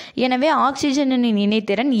சொல்கிறாங்க. எனவே ஆக்சிஜனின்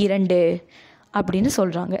இணைத்திறன் 2 அப்படின்னு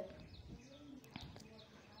சொல்கிறாங்க.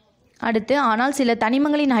 அடுத்து, ஆனால் சில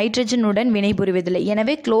தனிமங்களின் ஹைட்ரஜனுடன் வினைபுரிவதில்லை.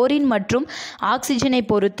 எனவே குளோரின் மற்றும் ஆக்சிஜனை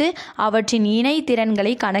பொறுத்து அவற்றின் இணை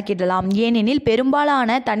திறன்களை கணக்கிடலாம். ஏனெனில்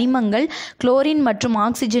பெரும்பாலான தனிமங்கள் குளோரின் மற்றும்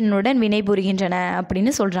ஆக்சிஜனுடன் வினைபுரிகின்றன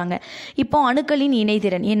அப்படின்னு சொல்கிறாங்க. இப்போ அணுக்களின்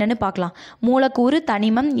இணைத்திறன் என்னன்னு பார்க்கலாம். மூலக்கூறு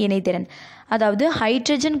தனிமம் இணைத்திறன். அதாவது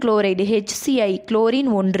ஹைட்ரஜன் குளோரைடு HCl குளோரின்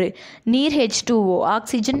 1, நீர் H2O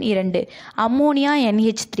oxygen 2, ammonia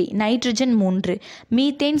NH3 nitrogen 3,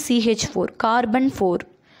 methane CH4 carbon 4.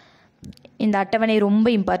 இந்த அட்டவணை ரொம்ப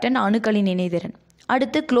இம்பார்ட்டன்ட். அணுக்களின் இணைதிறன்.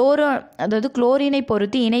 அடுத்து குளோரினை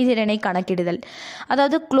பொறுத்து இணைதிறனை கணக்கிடுதல்.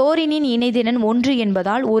 அதாவது குளோரினின் இணைதிறன் 1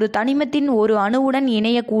 என்பதால் ஒரு தனிமத்தின் ஒரு அணுவுடன்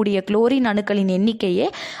இணையக்கூடிய குளோரின் அணுக்களின் எண்ணிக்கையே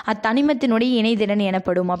அத்தனிமத்தினுடைய இணைதிறன்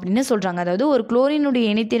எனப்படும் அப்படின்னு சொல்கிறாங்க. அதாவது ஒரு குளோரினுடைய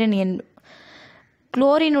இணைத்திறன்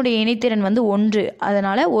 1.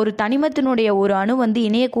 அதனால் ஒரு தனிமத்தினுடைய ஒரு அணு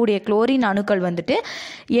இணையக்கூடிய குளோரின் அணுக்கள்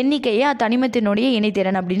எண்ணிக்கையே அத்தனிமத்தினுடைய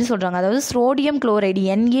இணைத்திறன் அப்படின்னு சொல்கிறாங்க. அதாவது சோடியம் குளோரைடு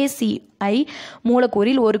NaCl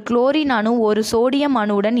மூலக்கூறில் ஒரு குளோரின் அணு ஒரு சோடியம்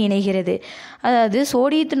அணுவுடன் இணைகிறது. அதாவது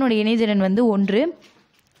சோடியத்தினுடைய இணைத்திறன் 1.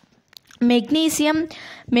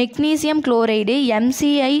 மெக்னீசியம் குளோரைடு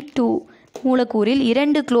MCl2 மூலக்கூறில்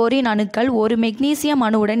 2 குளோரின் அணுக்கள் ஒரு மெக்னீசியம்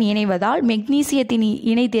அணுவுடன் இணைவதால் மெக்னீசியத்தின்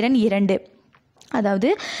இணைத்திறன் 2. அதாவது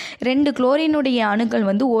 2 குளோரினுடைய அணுக்கள்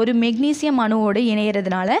ஒரு மெக்னீசியம் அணுவோடு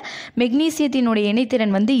இணைகிறதுனால மெக்னீசியத்தினுடைய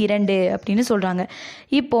இணைத்திறன் 2 அப்படின்னு சொல்கிறாங்க.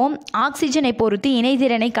 இப்போது ஆக்சிஜனை பொறுத்து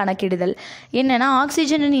இணைத்திறனை கணக்கிடுதல் என்னென்னா,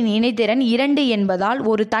 ஆக்சிஜனின் இணைத்திறன் 2 என்பதால்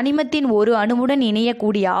ஒரு தனிமத்தின் ஒரு அணுவுடன்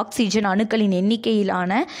இணையக்கூடிய ஆக்சிஜன் அணுக்களின்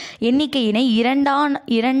எண்ணிக்கையினை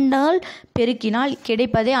 2ஆல் பெருக்கினால்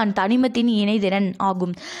கிடைப்பதே அத்தனிமத்தின் இணைதிறன்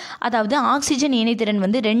ஆகும். அதாவது ஆக்சிஜன் இணைத்திறன்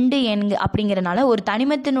 2 அப்படிங்கிறனால ஒரு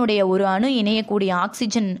தனிமத்தினுடைய ஒரு அணு இணையக்கூடிய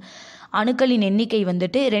ஆக்சிஜன் அணுக்களின் எண்ணிக்கை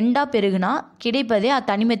 2ஆ பெருகுனா கிடைப்பதே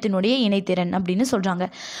அத்தனிமத்தினுடைய இணைத்திறன் அப்படின்னு சொல்கிறாங்க.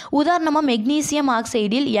 உதாரணமாக மெக்னீசியம்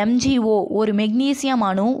ஆக்சைடில் MgO ஒரு மெக்னீசியம்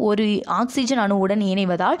அணு ஒரு ஆக்சிஜன் அணுவுடன்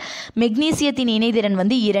இணைவதால் மெக்னீசியத்தின் இணைதிறன்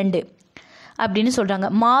 2 அப்படின்னு சொல்கிறாங்க.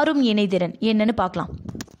 மாறும் இணைதிறன் என்னன்னு பார்க்கலாம்.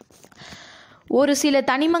 ஒரு சில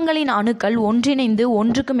தனிமங்களின் அணுக்கள் ஒன்றிணைந்து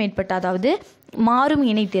ஒன்றுக்கு மேற்பட்ட, அதாவது மாறும்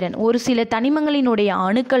இணைத்திறன். ஒரு சில தனிமங்களினுடைய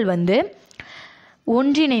அணுக்கள்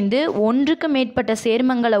ஒன்றிணைந்து ஒன்றுக்கு மேற்பட்ட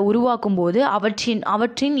சேர்மங்களை உருவாக்கும் போது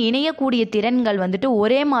அவற்றின் இணையக்கூடிய திறன்கள்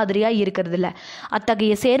ஒரே மாதிரியாக இருக்கிறதில்ல.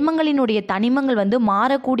 அத்தகைய சேர்மங்களினுடைய தனிமங்கள்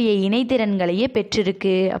மாறக்கூடிய இணைத்திறன்களையே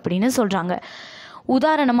பெற்றிருக்கு அப்படின்னு சொல்கிறாங்க.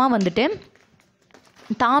 உதாரணமாக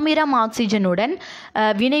தாமிரம் ஆக்சிஜனுடன்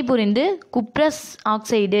வினைபுரிந்து குப்ரஸ்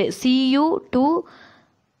ஆக்சைடு Cu2O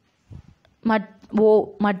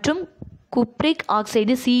மற்றும் குப்ரிக்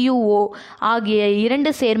ஆக்சைடு CuO ஆகிய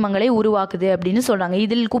 2 சேர்மங்களை உருவாக்குது அப்படின்னு சொல்கிறாங்க.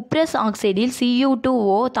 இதில் குப்ரஸ் ஆக்சைடில்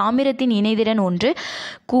Cu2O தாமிரத்தின் இணைதிறன் 1,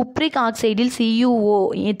 குப்ரிக் ஆக்சைடில் CuO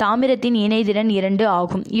தாமிரத்தின் இணைதிறன் 2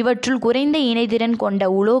 ஆகும். இவற்றுள் குறைந்த இணைதிறன் கொண்ட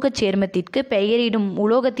உலோகச் சேர்மத்திற்கு பெயரிடும்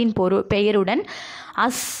உலோகத்தின் பெயருடன்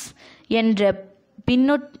அஸ் என்ற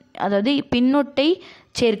பின்னொட்டை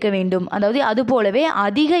சேர்க்க வேண்டும். அதுபோலவே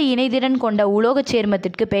அதிக இணைதிறன் கொண்ட உலோகச்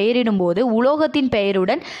சேர்மத்திற்கு பெயரிடும் போது உலோகத்தின்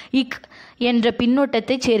பெயருடன் இக் என்ற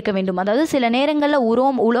பின்னொட்டத்தை சேர்க்க வேண்டும். அதாவது சில நேரங்களில்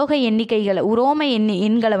உலோக எண்களை 1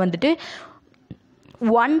 2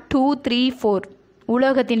 3 4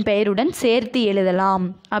 உலோகத்தின் பெயருடன் சேர்த்து எழுதலாம்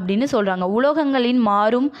அப்படின்னு சொல்கிறாங்க. உலோகங்களின்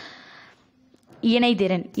மாறும்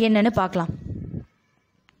இணைதிறன் என்னன்னு பார்க்கலாம்.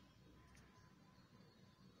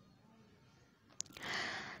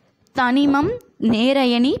 தனிமம்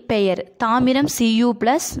நேரயனி பெயர் தாமிரம் Cu+,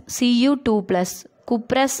 Cu2+,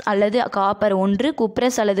 குப்ரஸ் அல்லது காப்பர் 1,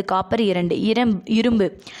 குப்ரஸ் அல்லது காப்பர் 2. இரும்பு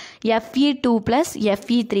Fe2+,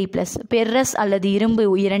 Fe3+. பெர்ரஸ் அல்லது இரும்பு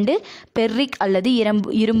 2, பெர்ரிக் அல்லது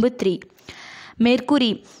இரும்பு 3.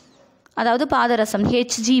 மெர்க்குரி அதாவது பாதரசம்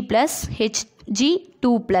Hg+,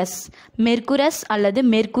 Hg2+. மெர்க்குரஸ் அல்லது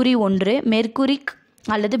மெர்க்குரி 1, மெர்க்குரிக்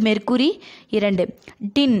அல்லது மெர்க்குரி 2.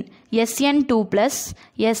 டின் Sn2+,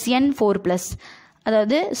 Sn4+.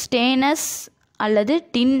 அதாவது ஸ்டேனஸ் அல்லது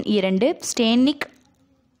டின் 2,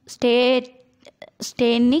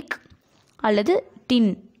 ஸ்டேனிக் அல்லது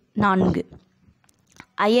டின் 4.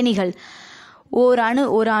 அயனிகள்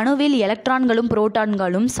ஒரு அணுவில் எலக்ட்ரான்களும்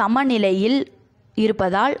புரோட்டான்களும் சமநிலையில்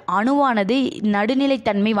இருப்பதால் அணுவானது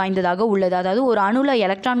நடுநிலைத்தன்மை வாய்ந்ததாக உள்ளது. அதாவது ஒரு அணுவில்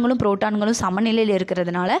எலக்ட்ரான்களும் புரோட்டான்களும் சமநிலையில்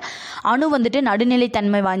இருக்கிறதுனால அணு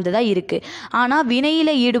நடுநிலைத்தன்மை வாய்ந்ததாக இருக்குது. ஆனால்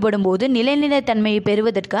வினையில் ஈடுபடும் போது நிலைநிலைத்தன்மையை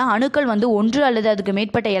பெறுவதற்கு அணுக்கள் ஒன்று அல்லது அதுக்கு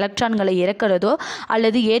மேற்பட்ட எலக்ட்ரான்களை இறக்கிறதோ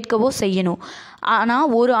அல்லது ஏற்கவோ செய்யணும்.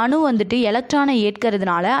 ஆனால் ஒரு அணு எலக்ட்ரானை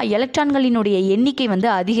ஏற்கிறதுனால எலக்ட்ரான்களினுடைய எண்ணிக்கை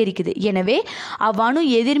அதிகரிக்குது. எனவே அவ்வணு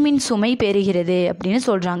எதிர்மின் சுமை பெறுகிறது அப்படின்னு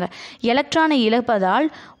சொல்கிறாங்க. எலக்ட்ரானை இழப்பதால்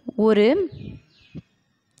ஒரு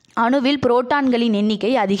அணுவில் புரோட்டான்களின் எண்ணிக்கை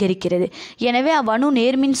அதிகரிக்கிறது. எனவே அவ்வணு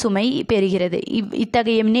நேர்மின் சுமை பெறுகிறது.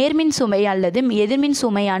 இத்தகைய நேர்மின் சுமை அல்லது எதிர்மின்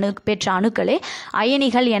சுமை பெற்ற அணுக்களே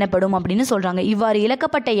அயனிகள் எனப்படும் அப்படின்னு சொல்கிறாங்க. இவ்வாறு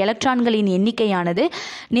இழக்கப்பட்ட எலக்ட்ரான்களின் எண்ணிக்கையானது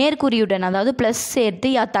நேர்குறியுடன் அதாவது ப்ளஸ்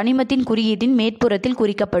சேர்த்து அத்தனிமத்தின் குறியீட்டின் மேற்புறத்தில்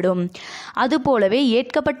குறிக்கப்படும். அதுபோலவே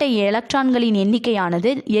ஏற்கப்பட்ட எலக்ட்ரான்களின்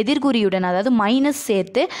எண்ணிக்கையானது எதிர்குறியுடன் அதாவது மைனஸ்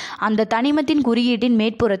சேர்த்து அந்த தனிமத்தின் குறியீட்டின்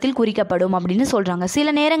மேற்புறத்தில் குறிக்கப்படும் அப்படின்னு சொல்கிறாங்க. சில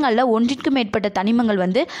நேரங்களில் ஒன்றிற்கு மேற்பட்ட தனிமங்கள்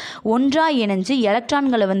ஒன்றாக இணைஞ்சு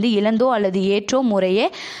எலக்ட்ரான்களை இழந்தோ அல்லது ஏற்றோ முறையே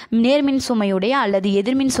நேர்மின் சுமையுடைய அல்லது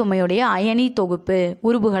எதிர்மின் சுமையுடைய அயனி தொகுப்பு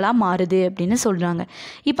உறுப்புகளாக மாறுது அப்படின்னு சொல்கிறாங்க.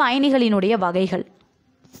 இப்போ அயனிகளினுடைய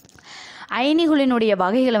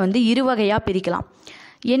வகைகளை இரு வகையாக பிரிக்கலாம்.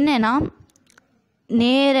 என்னன்னா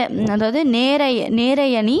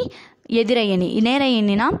நேரையணி எதிரயணி.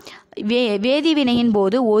 நேரையணினா வேதிவினையின்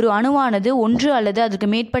போது ஒரு அணுவானது ஒன்று அல்லது அதுக்கு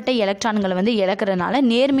மேற்பட்ட எலக்ட்ரான்களை இழக்கிறதுனால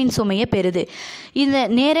நேர்மின் சுமையை பெறுது. இந்த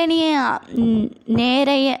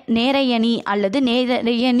நேரையணி அல்லது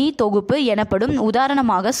நேரையணி தொகுப்பு எனப்படும்.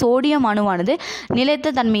 உதாரணமாக சோடியம் அணுவானது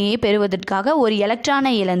நிலைத்த தன்மையை பெறுவதற்காக ஒரு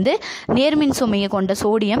எலக்ட்ரானை இழந்து நேர்மின் சுமையை கொண்ட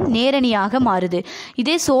சோடியம் நேரணியாக மாறுது.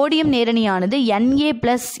 இதே சோடியம் நேரணியானது Na+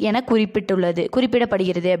 என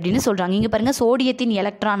குறிப்பிடப்படுகிறது அப்படின்னு சொல்கிறாங்க. இங்கே பாருங்கள், சோடியத்தின்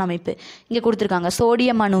எலக்ட்ரான் அமைப்பு இங்கே கொடுத்துருக்காங்க.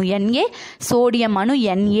 சோடியம் அணு Na, சோடியம் அணு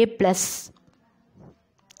Na+.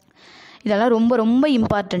 இதெல்லாம் ரொம்ப ரொம்ப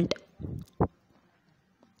இம்பார்ட்டண்ட்.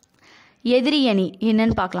 எதிரியணி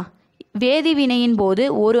என்னன்னு பார்க்கலாம். வேதிவினையின் போது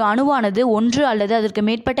ஒரு அணுவானது ஒன்று அல்லது அதற்கு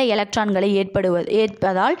மேற்பட்ட எலக்ட்ரான்களை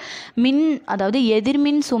ஏற்பதால்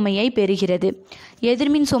எதிர்மின் சுமையை பெறுகிறது.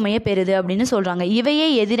 அப்படின்னு சொல்கிறாங்க. இவையே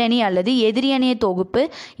எதிரணி அல்லது எதிரியணிய தொகுப்பு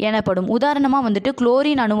எனப்படும். உதாரணமாக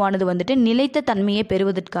குளோரின் அணுவானது நிலைத்த தன்மையை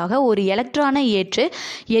பெறுவதற்காக ஒரு எலக்ட்ரானை ஏற்று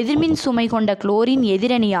எதிர்மின் சுமை கொண்ட குளோரின்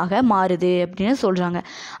எதிரணியாக மாறுது அப்படின்னு சொல்கிறாங்க.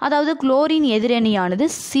 அதாவது குளோரின் எதிரணியானது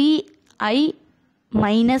Ci-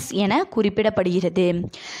 என குறிப்பிடப்படுகிறது.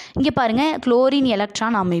 இங்கே பாருங்கள், குளோரின்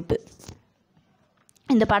எலக்ட்ரான் அமைப்பு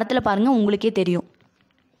இந்த படத்தில் பாருங்கள், உங்களுக்கே தெரியும்.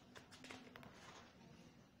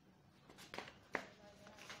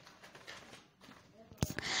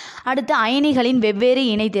 அடுத்து அயனிகளின் வெவ்வேறு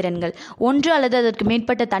இணைதிறன்கள். ஒன்று அல்லது அதற்கு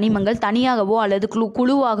மேற்பட்ட தனிமங்கள் தனியாகவோ அல்லது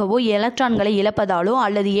குழுவாகவோ எலக்ட்ரான்களை இழப்பதாலோ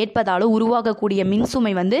அல்லது ஏற்பதாலோ உருவாகக்கூடிய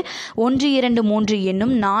மின்சுமை 1, 2, 3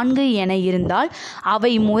 என்னும் 4 என இருந்தால்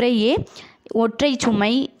அவை முறையே ஒற்றை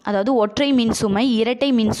சுமை அதாவது ஒற்றை மின்சுமை, இரட்டை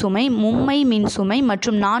மின்சுமை, மும்மை மின்சுமை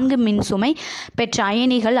மற்றும் 4 மின்சுமை பெற்ற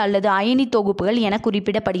அயனிகள் அல்லது அயனி தொகுப்புகள் என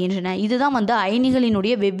குறிப்பிடப்படுகின்றன. இதுதான்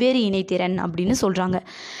அயனிகளினுடைய வெவ்வேறு இணைத்திறன் அப்படின்னு சொல்கிறாங்க.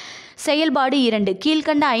 செயல்பாடு 2.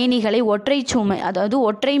 கீழ்கண்ட அயனிகளை ஒற்றை சுமை அதாவது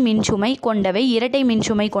ஒற்றை மின்சுமை கொண்டவை, இரட்டை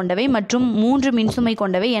மின்சுமை கொண்டவை மற்றும் 3 மின்சுமை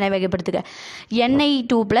கொண்டவை என வகைப்படுத்துக.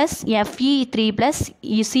 Na2+, Fe3+,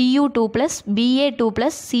 Cu2+,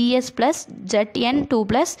 Ba2+, Cs+,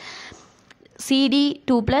 Zn2+,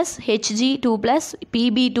 Cd2+, Hg2+,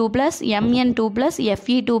 Pb2+, Mn2+,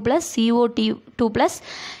 Fe2+, CO2+,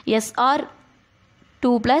 Sr2+,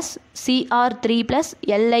 Cr3+,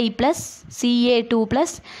 Li+, Ca2+,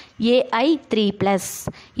 Ai3+.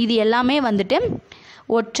 இது எல்லாமே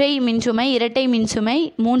ஒற்றை மின்சுமை, இரட்டை மின்சுமை,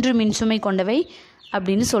 3 மின்சுமை கொண்டவை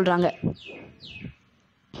அப்படின்னு சொல்கிறாங்க.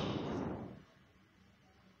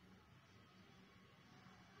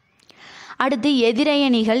 அடுத்து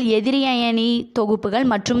எதிரயனிகள், எதிரியணி தொகுப்புகள்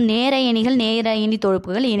மற்றும் நேரயனிகள், நேரயனி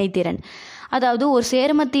தொகுப்புகள் இணைத்திறன். அதாவது ஒரு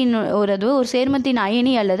சேர்மத்தின்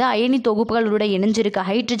அயனி அல்லது அயனி தொகுப்புகளோட இணைஞ்சிருக்க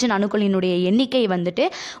ஹைட்ரஜன் அணுக்களினுடைய எண்ணிக்கை வந்துட்டு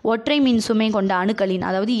ஒற்றை மின் சுமை கொண்ட அணுக்களின்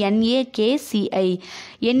அதாவது NaKCl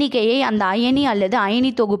எண்ணிக்கையை அந்த அயனி அல்லது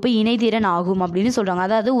அயனி தொகுப்பு இணைதிறன் ஆகும் அப்படின்னு சொல்கிறாங்க.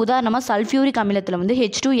 அதாவது உதாரணமாக சல்ஃபியூரிக் அமிலத்தில் வந்து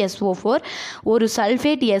H2SO4 ஒரு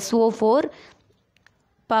சல்ஃபேட் SO4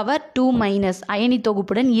 பவர் 2- அயனி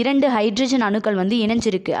தொகுப்புடன் 2 ஹைட்ரஜன் அணுக்கள் வந்து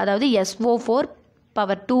இணைஞ்சிருக்கு. அதாவது SO4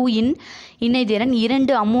 பவர் 2 இன் இணைதிறன்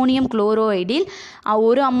 2 அம்மோனியம் குளோரைடில்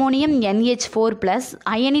ஒரு அம்மோனியம் NH4+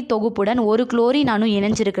 அயனி தொகுப்புடன் ஒரு குளோரின் அணு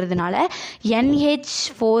இணைஞ்சிருக்கிறதுனால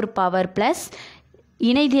NH4 பவர் +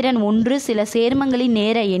 இணைதிறன் 1 சில சேர்மங்களின்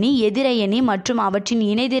நேரயனி எதிரயனி மற்றும் அவற்றின்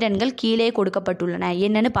இணைதிறன்கள் கீழே கொடுக்கப்பட்டுள்ளன.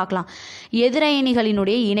 என்னன்னு பார்க்கலாம்.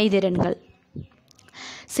 எதிரயனிகளினுடைய இணைதிறன்கள்.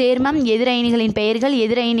 சேர்மம், எதிரயனிகளின் பெயர்கள்,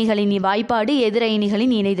 எதிரயனிகளின் வாய்ப்பாடு,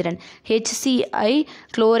 எதிரயனிகளின் இணைதிறன். HCl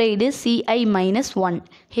chloride Ci-1,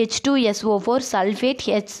 H2SO4 sulphate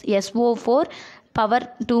SO4 power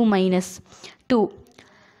 2-2,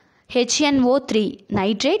 HNO3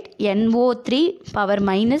 nitrate NO3 power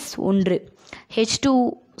 -1,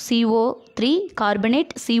 H2CO3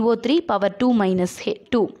 carbonate CO3 power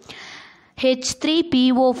 2-2,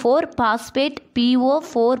 H3PO4 phosphate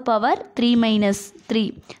PO4 power 3-3,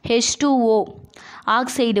 H2O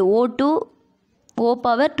oxide O2 O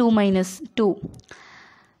power 2-2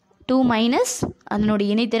 அதனுடைய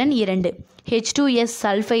இணைதிறன் 2, H2S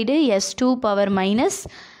sulphide S2 power -2,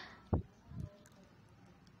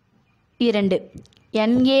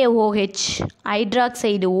 NaOH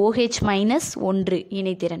hydroxide OH-1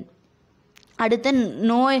 இணைதிறன். அடுத்த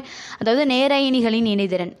அதாவது நேரயனிகளின்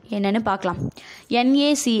இணைதிறன் என்னன்னு பார்க்கலாம்.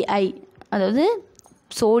 NaCl அதாவது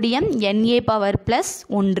sodium Na power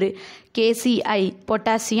 +1, KCl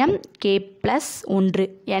potassium K+1,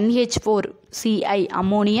 NH4Cl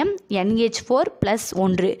ammonium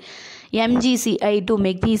NH4+1, MgCl2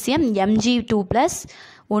 magnesium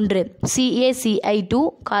Mg2+1, CaCl2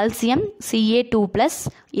 calcium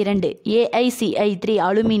Ca2+2, AiCl3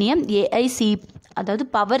 aluminium AiC அதாவது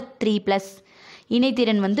power 3+,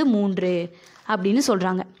 இணைதிறன் வந்து 3 அப்படின்னு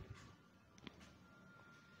சொல்கிறாங்க.